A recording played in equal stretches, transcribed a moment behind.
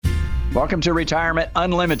Welcome to Retirement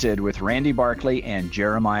Unlimited with Randy Barkley and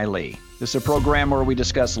Jeremiah Lee. This is a program where we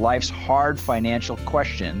discuss life's hard financial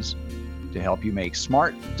questions to help you make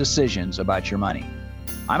smart decisions about your money.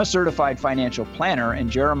 I'm a certified financial planner,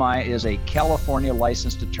 and Jeremiah is a California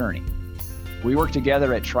licensed attorney. We work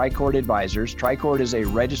together at Tricord Advisors. Tricord is a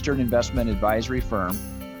registered investment advisory firm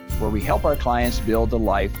where we help our clients build the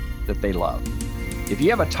life that they love. If you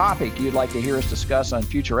have a topic you'd like to hear us discuss on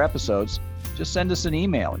future episodes, just send us an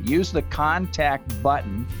email. Use the contact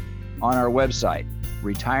button on our website,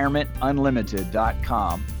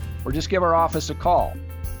 retirementunlimited.com, or just give our office a call.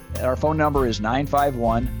 Our phone number is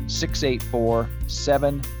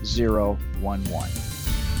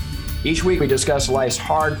 951-684-7011. Each week we discuss life's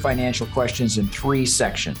hard financial questions in 3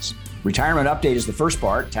 sections. Retirement update is the first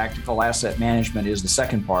part, tactical asset management is the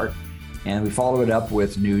second part, and we follow it up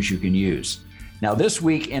with news you can use. Now, this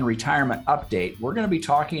week in Retirement Update, we're going to be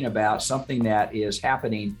talking about something that is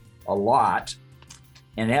happening a lot,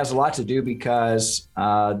 and it has a lot to do because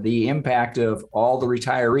the impact of all the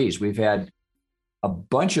retirees. We've had a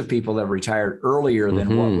bunch of people that retired earlier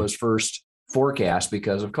than what was first forecast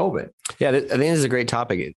because of COVID. Yeah, I think this is a great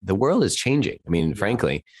topic. The world is changing. I mean,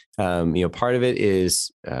 frankly, part of it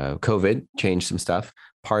is COVID changed some stuff.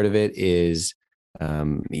 Part of it is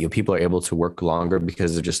people are able to work longer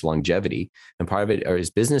because of just longevity, and part of it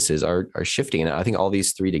is businesses are shifting. And I think all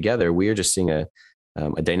these 3 together, we are just seeing a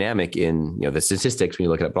dynamic in the statistics when you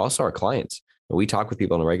look at it, but also our clients. We talk with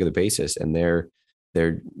people on a regular basis, and their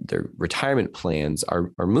retirement plans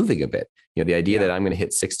are moving a bit. The idea that I'm going to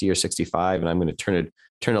hit 60 or 65 and I'm going to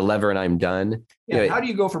turn a lever and I'm done. Yeah, how do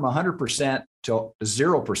you go from 100% to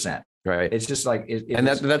 0%? Right. It's just like,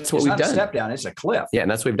 that's what we've done. A step down, it's a cliff. Yeah. And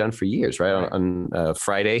that's what we've done for years, right? On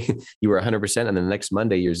Friday, you were 100%, and then the next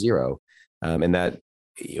Monday you're 0. And that,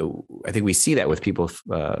 I think we see that with people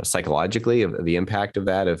psychologically, of the impact of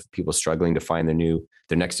that, of people struggling to find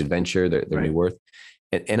their next adventure, their new worth.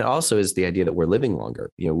 And it also is the idea that we're living longer.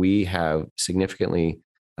 We have significantly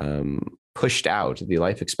pushed out the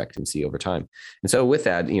life expectancy over time. And so with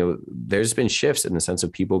that, there's been shifts in the sense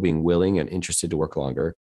of people being willing and interested to work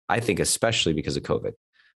longer. I think especially because of COVID,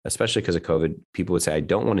 people would say, I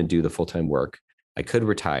don't want to do the full-time work. I could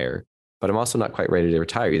retire, but I'm also not quite ready to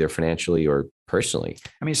retire, either financially or personally.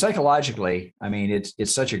 I mean, psychologically,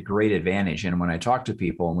 it's such a great advantage. And when I talk to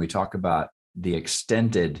people and we talk about the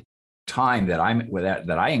extended time that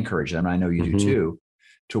I encourage them, and I know you do too,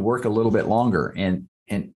 to work a little bit longer. And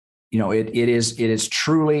it is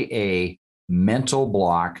truly a mental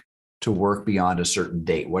block to work beyond a certain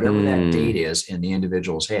date, whatever that date is in the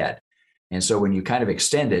individual's head. And so when you kind of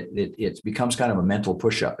extend it, it becomes kind of a mental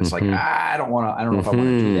push-up. It's like, I don't know if I want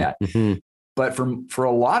to do that. But for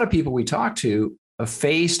a lot of people we talk to, a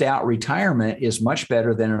phased out retirement is much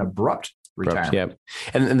better than an abrupt retirement. Yeah.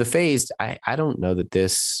 And the phased, I don't know that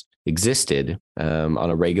this existed on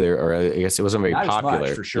a regular, or I guess it wasn't very popular. Not as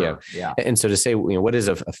much, for sure. Yeah. And so to say, what is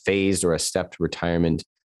a phased or a stepped retirement?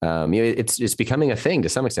 It's becoming a thing to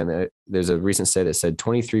some extent. There's a recent study that said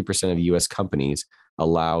 23% of U.S. companies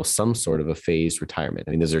allow some sort of a phased retirement.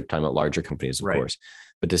 I mean, those are talking about larger companies, of course,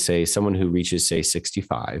 but to say someone who reaches, say,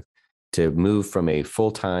 65, to move from a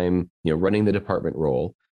full-time, running the department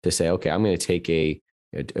role to say, okay, I'm going to take a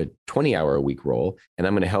 20-hour a week role, and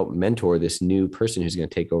I'm going to help mentor this new person who's going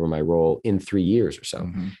to take over my role in 3 years or so.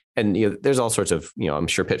 And there's all sorts of, I'm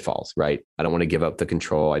sure, pitfalls, right? I don't want to give up the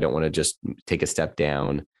control. I don't want to just take a step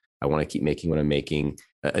down. I want to keep making what I'm making.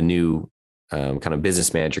 A new kind of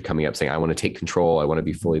business manager coming up saying, I want to take control. I want to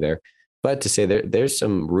be fully there. But to say there's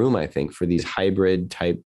some room, I think, for these hybrid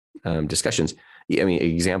type discussions. I mean,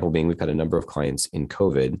 example being, we've had a number of clients in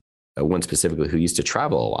COVID, one specifically who used to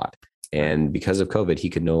travel a lot. And because of COVID, he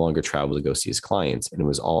could no longer travel to go see his clients, and it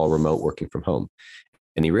was all remote working from home.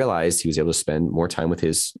 And he realized he was able to spend more time with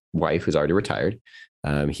his wife, who's already retired.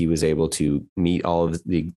 He was able to meet all of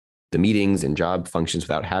the meetings and job functions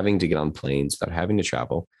without having to get on planes, without having to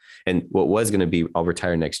travel. And what was going to be, I'll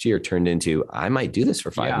retire next year, turned into, I might do this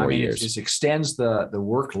for 5 more years. It just extends the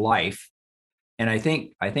work life. And I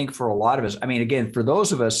think for a lot of us, again, for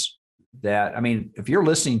those of us that, if you're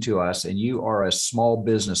listening to us and you are a small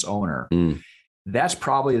business owner, that's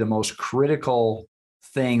probably the most critical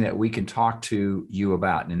thing that we can talk to you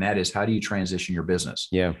about. And that is, how do you transition your business?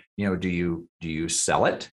 Yeah. Do you sell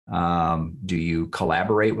it? Do you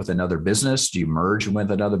collaborate with another business? Do you merge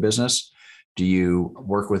with another business? Do you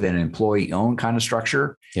work with an employee-owned kind of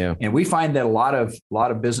structure? Yeah. And we find that a lot of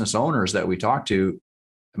business owners that we talk to,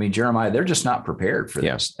 Jeremiah, they're just not prepared for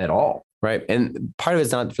this at all. Right. And part of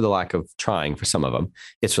it's not for the lack of trying for some of them.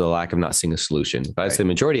 It's for the lack of not seeing a solution. But I'd say the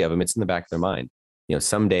majority of them, it's in the back of their mind.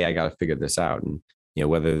 Someday I got to figure this out. And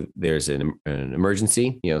whether there's an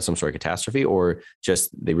emergency, some sort of catastrophe, or just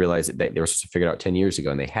they realize that they were supposed to figure it out 10 years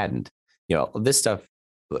ago and they hadn't. This stuff,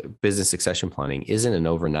 business succession planning isn't an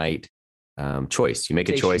overnight choice. You make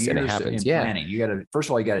a choice and it happens. Planning. You got to, first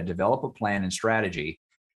of all, you got to develop a plan and strategy.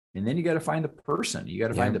 And then you got to find the person. You got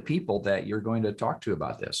to find the people that you're going to talk to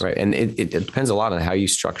about this. Right. And it depends a lot on how you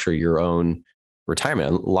structure your own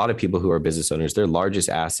retirement. A lot of people who are business owners, their largest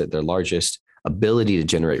asset, their largest ability to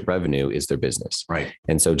generate revenue is their business. Right.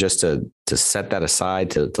 And so just to set that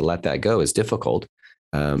aside, to let that go is difficult.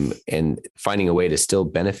 And finding a way to still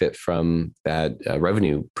benefit from that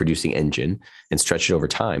revenue producing engine and stretch it over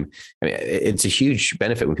time. I mean, it's a huge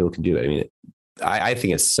benefit when people can do it. I mean, I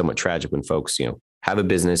think it's somewhat tragic when folks, have a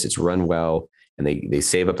business, it's run well, and they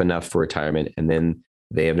save up enough for retirement, and then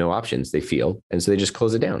they have no options, they feel. And so they just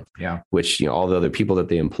close it down. Yeah. Which, all the other people that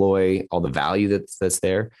they employ, all the value that's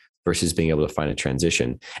there versus being able to find a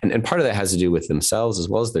transition. And part of that has to do with themselves as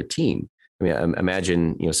well as their team. I mean,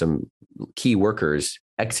 imagine, some key workers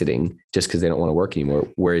exiting just because they don't want to work anymore.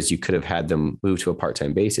 Whereas you could have had them move to a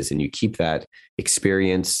part-time basis and you keep that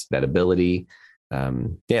experience, that ability.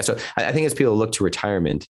 So I think as people look to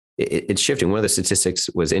retirement, it's shifting. One of the statistics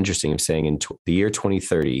was interesting of saying in the year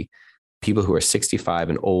 2030, people who are 65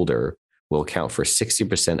 and older will account for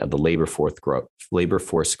 60% of the labor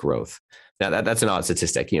force growth. Now that's an odd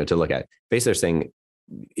statistic, to look at. Basically, they're saying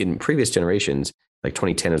in previous generations, like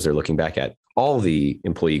 2010, as they're looking back at, all the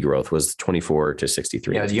employee growth was 24 to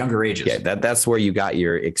 63. Yeah, the younger ages. Yeah, that's where you got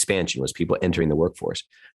your expansion, was people entering the workforce.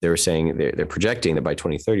 They were saying they're projecting that by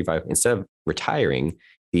 2035, instead of retiring,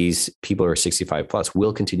 these people who are 65 plus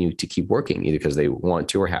will continue to keep working either because they want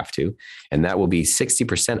to or have to. And that will be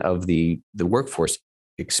 60% of the workforce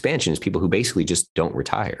expansion is people who basically just don't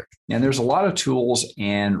retire. And there's a lot of tools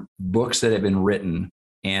and books that have been written.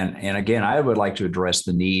 And again, I would like to address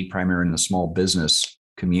the need primarily in the small business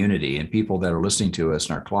community and people that are listening to us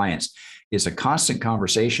and our clients. It's a constant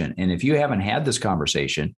conversation. And if you haven't had this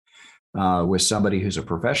conversation with somebody who's a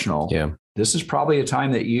professional, this is probably a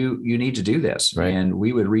time that you need to do this. Right. And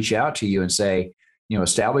we would reach out to you and say,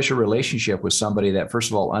 establish a relationship with somebody that,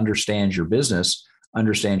 first of all, understands your business,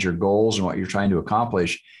 understands your goals and what you're trying to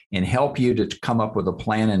accomplish, and help you to come up with a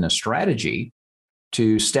plan and a strategy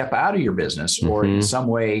to step out of your business or in some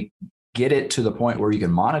way get it to the point where you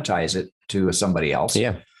can monetize it to somebody else.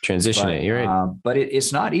 Yeah. Transition it. You're right. But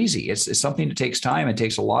it's not easy. It's something that takes time. It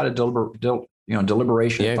takes a lot of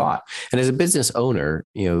deliberation and thought. And as a business owner,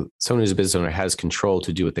 someone who's a business owner has control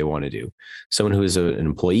to do what they want to do. Someone who is an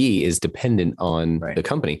employee is dependent on the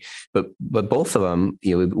company. But both of them,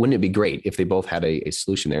 wouldn't it be great if they both had a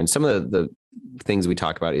solution there? And some of the things we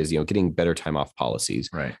talk about is, getting better time off policies,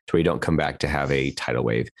 right, to where you don't come back to have a tidal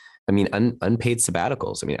wave. I mean, unpaid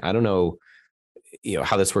sabbaticals. I mean, I don't know,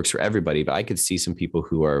 how this works for everybody, but I could see some people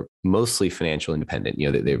who are mostly financial independent.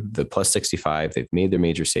 They're the plus 65, they've made their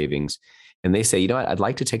major savings, and they say, I'd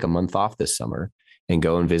like to take a month off this summer and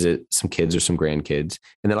go and visit some kids or some grandkids,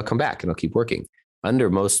 and then I'll come back and I'll keep working. Under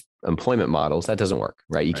most employment models, that doesn't work,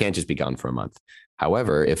 right? You can't just be gone for a month.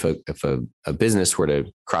 However, if a business were to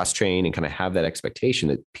cross train and kind of have that expectation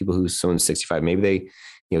that people someone's 65, maybe they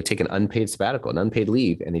take an unpaid sabbatical, an unpaid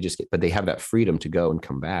leave, and but they have that freedom to go and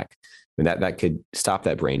come back. And that could stop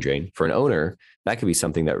that brain drain. For an owner, that could be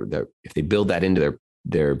something that if they build that into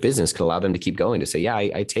their business, could allow them to keep going, to say,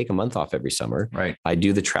 I take a month off every summer. Right. I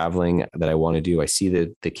do the traveling that I want to do. I see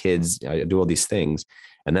the kids, I do all these things.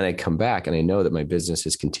 And then I come back and I know that my business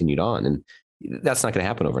has continued on. And that's not going to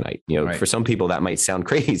happen overnight. For some people that might sound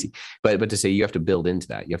crazy, but to say you have to build into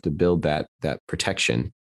that, you have to build that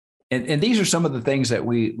protection. And these are some of the things that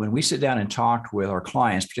when we sit down and talk with our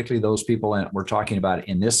clients, particularly those people that we're talking about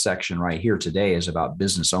in this section right here today, is about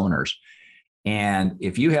business owners. And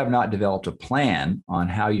if you have not developed a plan on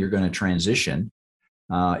how you're going to transition,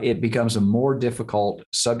 it becomes a more difficult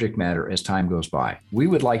subject matter as time goes by. We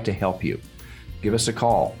would like to help you. Give us a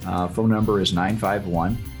call. Phone number is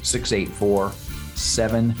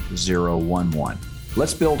 951-684-7011.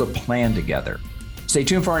 Let's build a plan together. Stay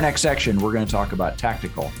tuned for our next section. We're going to talk about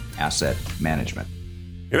tactical asset management.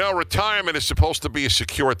 Retirement is supposed to be a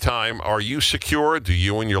secure time. Are you secure? Do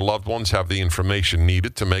you and your loved ones have the information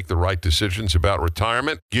needed to make the right decisions about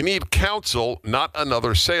retirement? You need counsel, not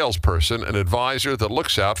another salesperson, an advisor that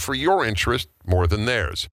looks out for your interest more than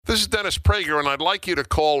theirs. This is Dennis Prager, and I'd like you to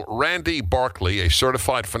call Randy Barkley, a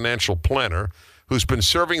certified financial planner who's been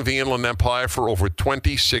serving the Inland Empire for over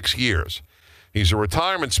 26 years. He's a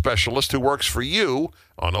retirement specialist who works for you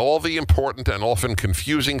on all the important and often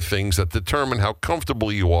confusing things that determine how comfortable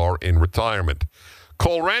you are in retirement.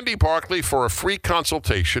 Call Randy Barkley for a free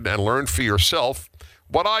consultation and learn for yourself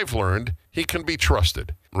what I've learned he can be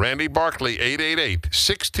trusted. Randy Barkley,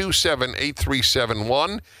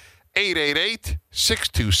 888-627-8371,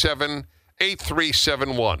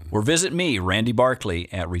 888-627-8371. Or visit me, Randy Barkley,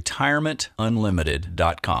 at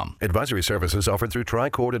retirementunlimited.com. Advisory services offered through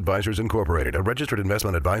Tricord Advisors Incorporated, a registered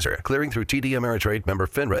investment advisor, clearing through TD Ameritrade, member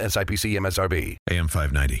FINRA, SIPC, MSRB. AM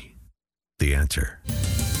 590, The Answer.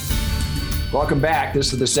 Welcome back.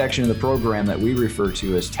 This is the section of the program that we refer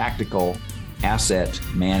to as tactical asset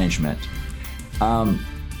management.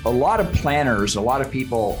 A lot of planners, a lot of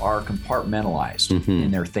people are compartmentalized in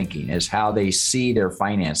their thinking as how they see their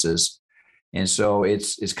finances. And so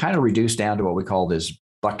it's kind of reduced down to what we call this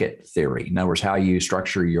bucket theory. In other words, how you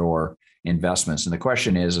structure your investments. And the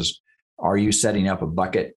question is are you setting up a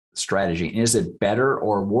bucket strategy? Is it better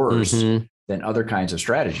or worse than other kinds of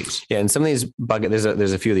strategies? Yeah, and some of these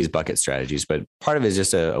there's a few of these bucket strategies, but part of it is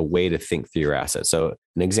just a way to think through your assets. So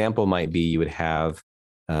an example might be you would have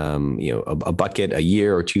a bucket a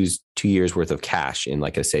year or two years worth of cash in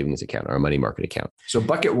like a savings account or a money market account. So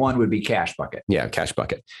bucket one would be cash bucket. Yeah, cash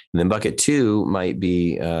bucket. And then bucket two might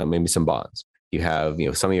be maybe some bonds. You have,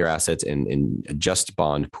 some of your assets in a just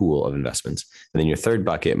bond pool of investments. And then your third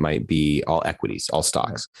bucket might be all equities, all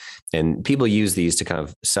stocks. And people use these to kind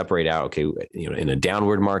of separate out, okay, in a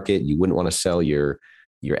downward market, you wouldn't want to sell your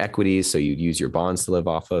equities. So you'd use your bonds to live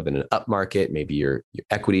off of. In an up market, maybe your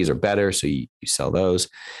equities are better. So you sell those.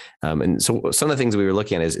 And so some of the things we were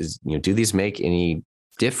looking at is do these make any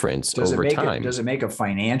difference over time? Does it make a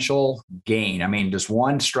financial gain? I mean, does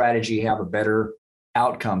one strategy have a better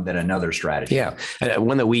outcome than another strategy? Yeah. And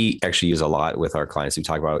one that we actually use a lot with our clients, we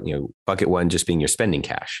talk about, bucket one just being your spending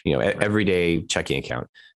cash, everyday checking account.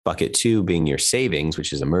 Bucket two being your savings,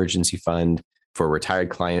 which is emergency fund. For a retired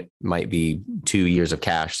client might be 2 years of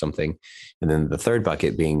cash, something. And then the third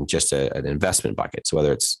bucket being just an investment bucket. So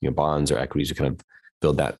whether it's bonds or equities, you kind of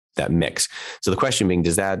build that mix. So the question being,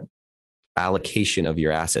 does that allocation of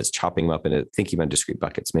your assets, chopping them up into thinking about discrete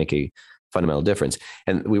buckets, make a fundamental difference?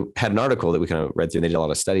 And we had an article that we kind of read through, and they did a lot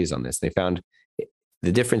of studies on this. They found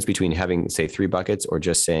the difference between having, say, 3 buckets or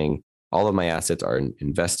just saying all of my assets are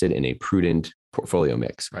invested in a prudent portfolio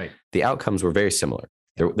mix. Right. The outcomes were very similar.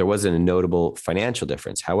 There wasn't a notable financial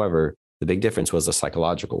difference. However, the big difference was a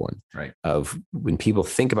psychological one. Right. Of when people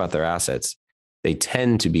think about their assets, they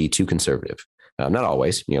tend to be too conservative. Not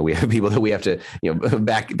always. We have people that we have to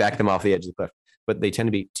back them off the edge of the cliff, but they tend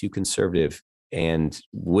to be too conservative and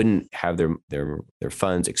wouldn't have their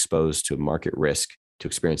funds exposed to market risk to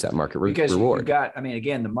experience that market reward. Because you've got,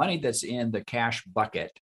 again, the money that's in the cash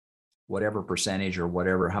bucket, whatever percentage or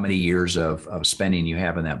whatever, how many years of spending you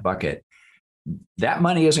have in that bucket, that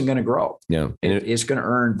money isn't going to grow. No, it's going to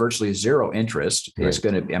earn virtually zero interest. Right. It's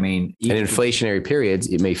going to, in inflationary periods,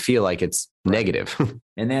 it may feel like it's negative.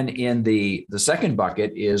 And then in the second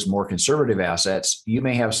bucket is more conservative assets. You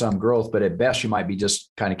may have some growth, but at best you might be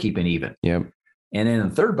just kind of keeping even. Yeah. And in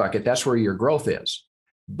the third bucket, that's where your growth is,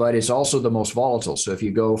 but it's also the most volatile. So if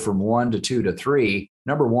you go from 1 to 2 to 3,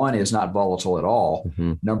 number 1 is not volatile at all.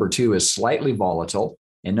 Number 2 is slightly volatile.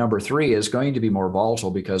 And number 3 is going to be more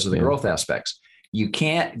volatile because of the growth aspects. You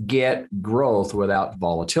can't get growth without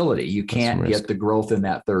volatility. You can't get the growth in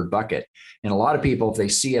that third bucket. And a lot of people, if they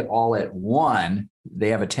see it all at one, they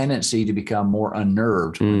have a tendency to become more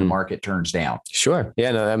unnerved when the market turns down. Sure.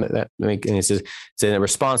 Yeah, no, that makes sense. It's a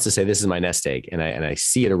response to say, this is my nest egg, and I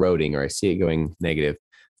see it eroding, or I see it going negative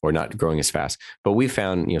or not growing as fast. But we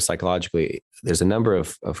found, psychologically, there's a number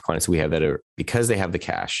of clients we have that are, because they have the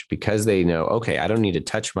cash, because they know, okay, I don't need to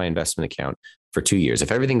touch my investment account for 2 years.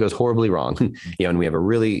 If everything goes horribly wrong, and we have a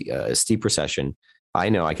really steep recession, I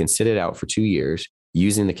know I can sit it out for 2 years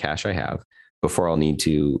using the cash I have before I'll need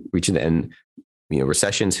to reach the end.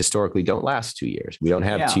 Recessions historically don't last 2 years. We don't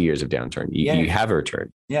have 2 years of downturn. You have a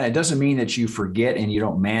return. Yeah. It doesn't mean that you forget and you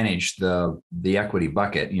don't manage the equity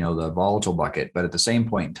bucket, the volatile bucket. But at the same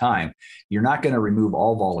point in time, you're not going to remove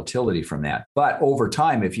all volatility from that. But over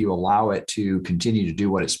time, if you allow it to continue to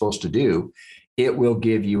do what it's supposed to do, it will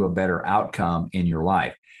give you a better outcome in your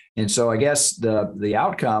life. And so I guess the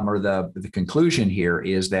outcome or the conclusion here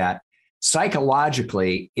is that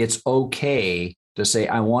psychologically, it's okay to say,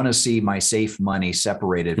 I want to see my safe money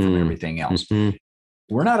separated from everything else.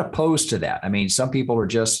 We're not opposed to that. Some people are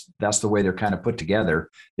that's the way they're kind of put together.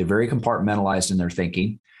 They're very compartmentalized in their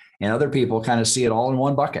thinking, and other people kind of see it all in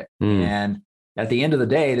one bucket. And at the end of the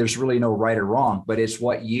day, there's really no right or wrong, but it's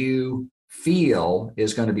what you feel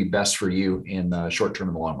is going to be best for you in the short term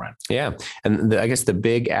and the long run. Yeah. And I guess the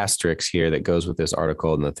big asterisk here that goes with this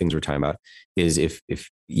article and the things we're talking about is if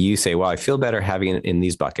you say, well, I feel better having it in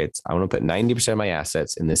these buckets, I want to put 90% of my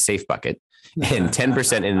assets in this safe bucket and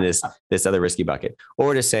 10% in this other risky bucket,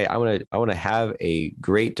 or to say, I want to have a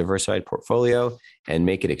great diversified portfolio and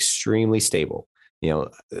make it extremely stable.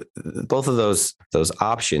 Both of those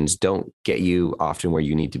options don't get you often where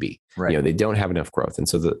you need to be. Right. They don't have enough growth. And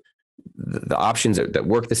so the options that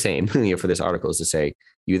work the same for this article is to say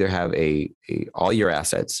you either have all your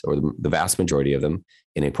assets or the vast majority of them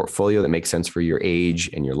in a portfolio that makes sense for your age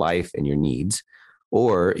and your life and your needs,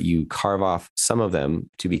 or you carve off some of them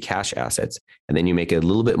to be cash assets, and then you make a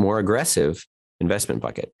little bit more aggressive investment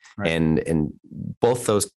bucket. Right. And both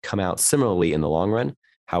those come out similarly in the long run.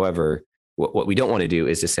 However, what we don't want to do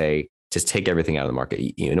is to say, just take everything out of the market.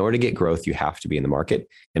 In order to get growth, you have to be in the market.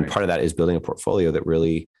 And part of that is building a portfolio that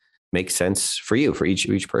really makes sense for you, for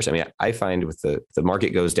each person. I mean, I find with the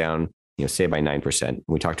market goes down, say by 9%,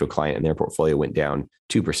 we talked to a client and their portfolio went down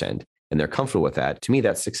 2%, and they're comfortable with that. To me,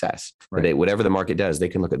 that's success. Right. Whatever the market does, they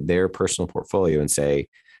can look at their personal portfolio and say,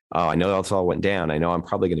 oh, I know that's all went down. I know I'm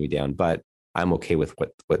probably going to be down, but I'm okay with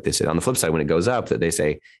what this is. On the flip side, when it goes up, that they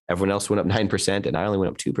say everyone else went up 9% and I only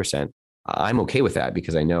went up 2%. I'm okay with that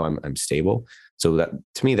because I know I'm stable. So that,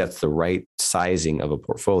 to me, that's the right sizing of a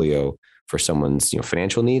portfolio for someone's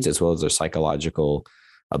financial needs as well as their psychological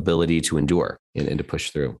ability to endure and to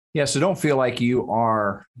push through. Yeah. So don't feel like you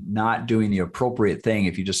are not doing the appropriate thing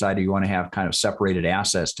if you decide you want to have kind of separated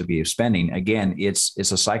assets to be spending. Again, it's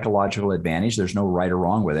a psychological advantage. There's no right or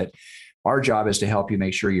wrong with it. Our job is to help you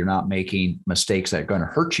make sure you're not making mistakes that are going to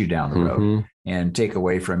hurt you down the road and take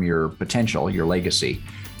away from your potential, your legacy.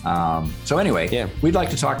 So anyway, we'd like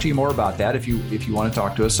to talk to you more about that. If you want to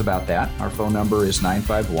talk to us about that, our phone number is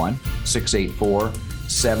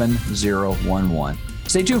 951-684-7011.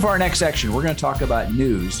 Stay tuned for our next section. We're going to talk about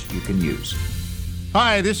news you can use.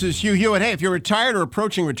 Hi, this is Hugh Hewitt. Hey, if you're retired or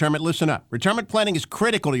approaching retirement, listen up. Retirement planning is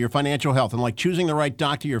critical to your financial health, and like choosing the right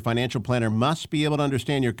doctor, your financial planner must be able to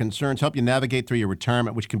understand your concerns, help you navigate through your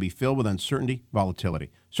retirement, which can be filled with uncertainty, volatility.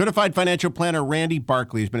 Certified financial planner Randy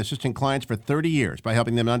Barkley has been assisting clients for 30 years by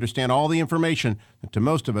helping them understand all the information that to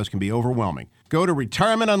most of us can be overwhelming. Go to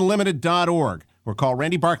retirementunlimited.org or call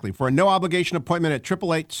Randy Barkley for a no-obligation appointment at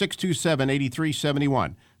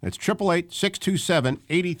 888-627-8371. That's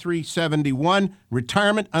 888-627-8371,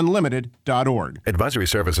 retirementunlimited.org. Advisory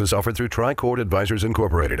services offered through Tricord Advisors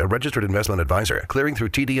Incorporated, a registered investment advisor, clearing through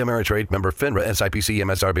TD Ameritrade, member FINRA, SIPC,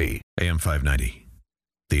 MSRB. AM 590,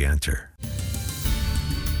 The Answer.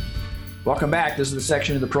 Welcome back. This is the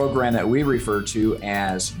section of the program that we refer to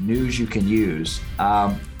as News You Can Use.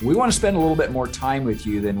 We want to spend a little bit more time with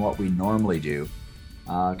you than what we normally do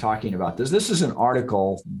talking about this. This is an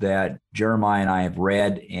article that Jeremiah and I have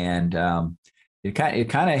read, and it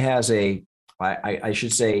kind of has I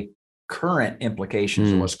should say, current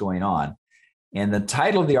implications of what's going on. And the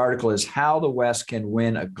title of the article is How the West Can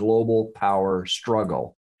Win a Global Power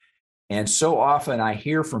Struggle. And so often I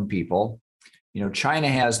hear from people, China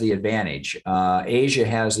has the advantage. Asia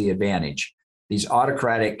has the advantage. These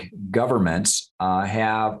autocratic governments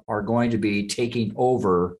are going to be taking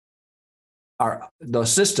over the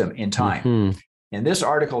system in time. And this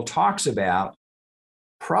article talks about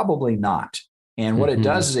probably not. And what it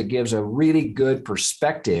does is it gives a really good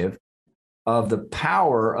perspective of the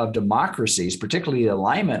power of democracies, particularly the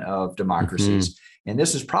alignment of democracies. And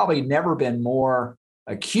this has probably never been more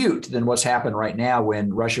acute than what's happened right now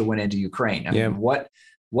when Russia went into Ukraine. I mean, what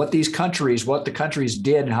the countries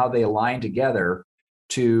did and how they aligned together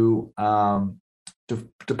to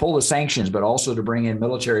pull the sanctions, but also to bring in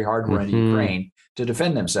military hardware into Ukraine to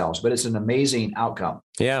defend themselves. But it's an amazing outcome.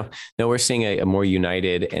 Yeah. No, we're seeing a more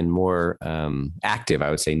united and more active, I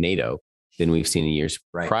would say, NATO than we've seen in years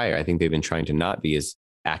prior. I think they've been trying to not be as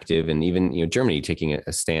active, and even Germany taking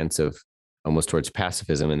a stance of almost towards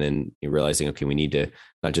pacifism, and then realizing, okay, we need to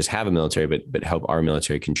not just have a military, but help our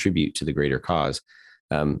military contribute to the greater cause.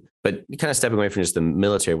 But kind of stepping away from just the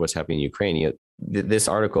military, what's happening in Ukraine, this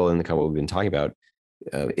article and the kind of what we've been talking about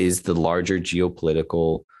is the larger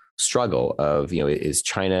geopolitical struggle of, is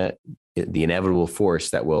China the inevitable force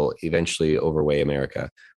that will eventually overweigh America,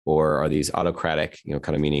 or are these autocratic,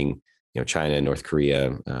 kind of meaning, China, North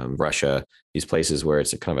Korea, Russia, these places where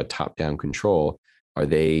it's a kind of a top-down control, are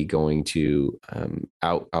they going to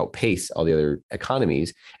outpace all the other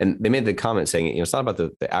economies? And they made the comment saying, it's not about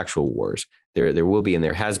the actual wars. There will be, and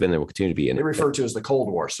there has been, there will continue to be. And they refer to as the Cold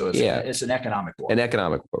War. So it's an economic war. An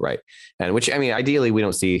economic war, right. And which, ideally we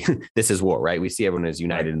don't see this as war, right? We see everyone as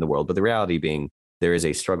united in the world, but the reality being there is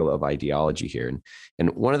a struggle of ideology here. And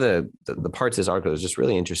one of the parts of this article that was just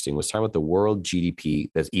really interesting was talking about the world GDP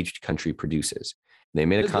that each country produces. They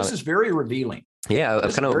made a comment. This is very revealing. Yeah,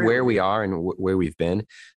 of kind of where we are and where we've been.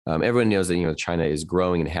 Everyone knows that, China is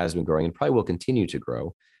growing and has been growing and probably will continue to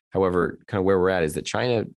grow. However, kind of where we're at is that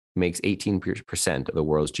China makes 18% of the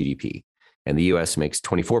world's GDP. And the U.S. makes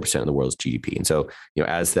 24% of the world's GDP. And so,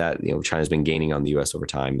 as that, China's been gaining on the U.S. over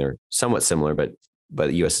time. They're somewhat similar, but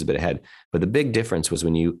the U.S. is a bit ahead. But the big difference was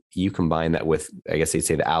when you combine that with, I guess they'd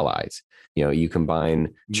say, the allies. You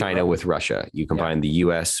combine China with Russia. You combine the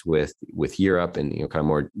U.S. with Europe and kind of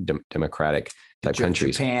more democratic type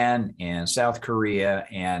countries. Japan and South Korea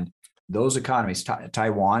and those economies.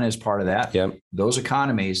 Taiwan is part of that. Yep. Those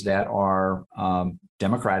economies that are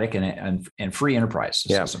democratic and free enterprise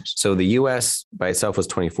systems. So the U.S. by itself was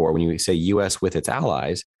 24. When you say U.S. with its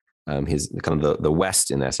allies, his kind of the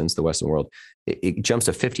West, in essence, the Western world, it jumps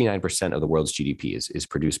to 59% of the world's GDP is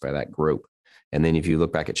produced by that group. And then if you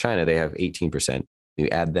look back at China, they have 18%. You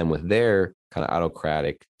add them with their kind of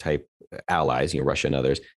autocratic type allies, Russia and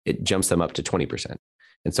others, it jumps them up to 20%.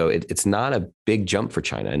 And so it's not a big jump for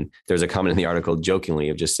China. And there's a comment in the article jokingly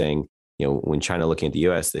of just saying, when China looking at the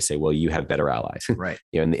U.S., they say, well, you have better allies. Right.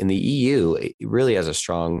 In the EU, it really has a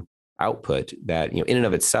strong output that, in and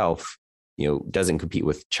of itself, doesn't compete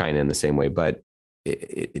with China in the same way, but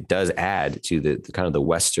it does add to the kind of the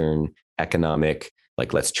Western economic,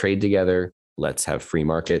 like, let's trade together, let's have free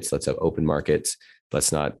markets, let's have open markets,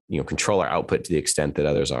 let's not, control our output to the extent that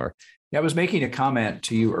others are. I was making a comment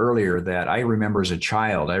to you earlier that I remember as a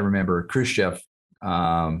child. I remember Khrushchev,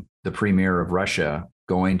 the premier of Russia,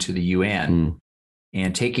 going to the UN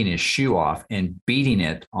and taking his shoe off and beating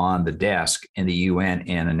it on the desk in the UN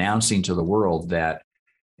and announcing to the world that,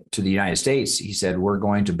 to the United States, he said, we're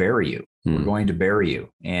going to bury you. We're going to bury you.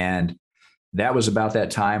 And that was about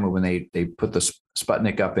that time when they put the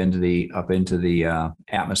Sputnik up into the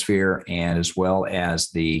atmosphere, and as well as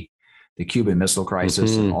the Cuban Missile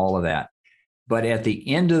Crisis and all of that. But at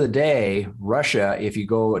the end of the day, Russia, if you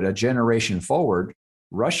go a generation forward,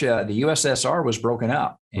 Russia, the USSR was broken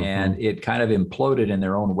up and it kind of imploded in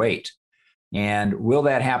their own weight. And will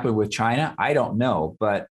that happen with China? I don't know.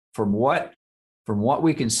 But from what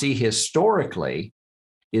we can see historically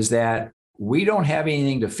is that we don't have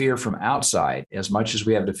anything to fear from outside as much as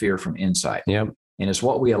we have to fear from inside. Yep. And it's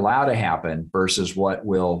what we allow to happen versus what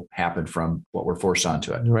will happen from what we're forced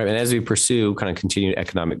onto it. Right. And as we pursue kind of continued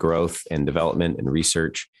economic growth and development and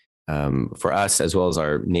research for us, as well as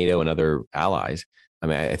our NATO and other allies,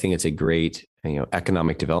 I think it's a great,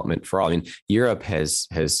 economic development for all. Europe has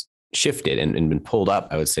shifted and been pulled up,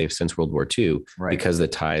 I would say, since World War II, because of the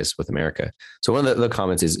ties with America. So one of the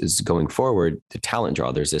comments is going forward, the talent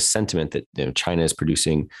draw. There's this sentiment that China is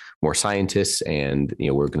producing more scientists and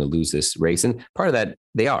we're going to lose this race. And part of that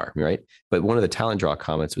they are, right? But one of the talent draw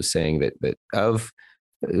comments was saying that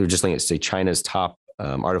we're just looking at, say, China's top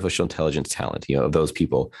artificial intelligence talent, of those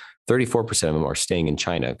people, 34% of them are staying in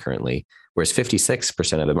China currently, whereas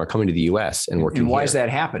 56% of them are coming to the U.S. and working. And why here. is that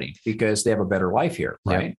happening? Because they have a better life here,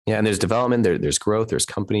 right? Yeah, and there's development, there's growth, there's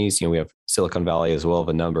companies. We have Silicon Valley as well as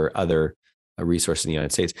a number of other resources in the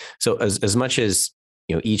United States. So as much as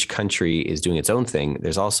each country is doing its own thing,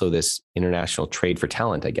 there's also this international trade for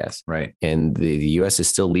talent, I guess. Right. And the U.S. is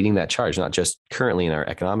still leading that charge, not just currently in our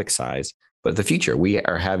economic size, but the future. We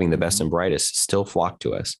are having the best and brightest still flock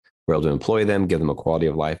to us. We're able to employ them, give them a quality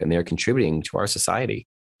of life, and they're contributing to our society.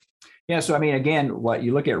 Yeah. So, again, what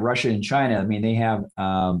you look at Russia and China, they have,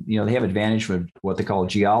 they have advantage with what they call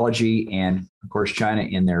geology and, of course, China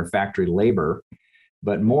in their factory labor.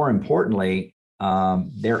 But more importantly,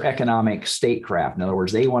 their economic statecraft. In other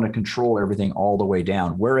words, they want to control everything all the way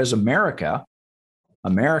down. Whereas America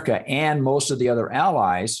and most of the other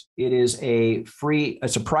allies, it's a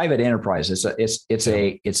private enterprise. It's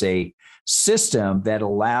a system that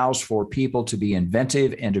allows for people to be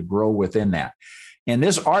inventive and to grow within that. And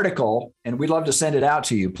this article, and we'd love to send it out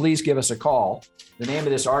to you, please give us a call. The name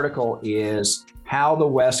of this article is How the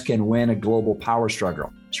West Can Win a Global Power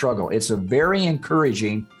Struggle. It's a very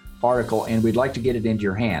encouraging article, and we'd like to get it into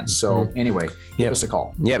your hands. So anyway, give us a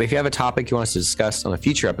call. Yeah, but if you have a topic you want us to discuss on a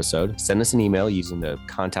future episode, send us an email using the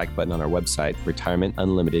contact button on our website,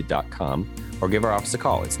 retirementunlimited.com, or give our office a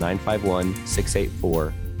call. It's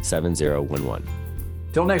 951-684-7011.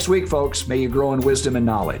 Till next week, folks, may you grow in wisdom and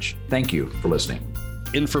knowledge. Thank you for listening.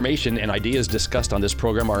 Information and ideas discussed on this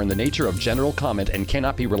program are in the nature of general comment and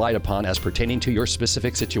cannot be relied upon as pertaining to your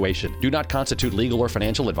specific situation. Do not constitute legal or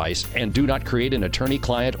financial advice and do not create an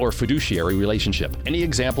attorney-client or fiduciary relationship. Any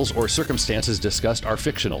examples or circumstances discussed are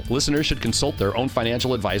fictional. Listeners should consult their own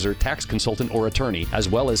financial advisor, tax consultant, or attorney, as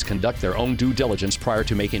well as conduct their own due diligence prior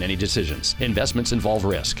to making any decisions. Investments involve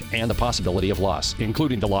risk and the possibility of loss,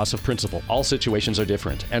 including the loss of principal. All situations are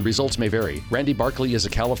different and results may vary. Randy Barkley is a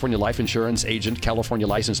California life insurance agent, California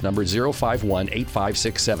license number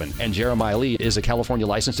 0518567, and Jeremiah Lee is a California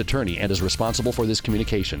licensed attorney and is responsible for this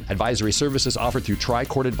communication. Advisory services offered through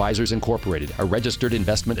Tri-Court Advisors Incorporated, a registered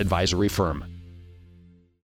investment advisory firm.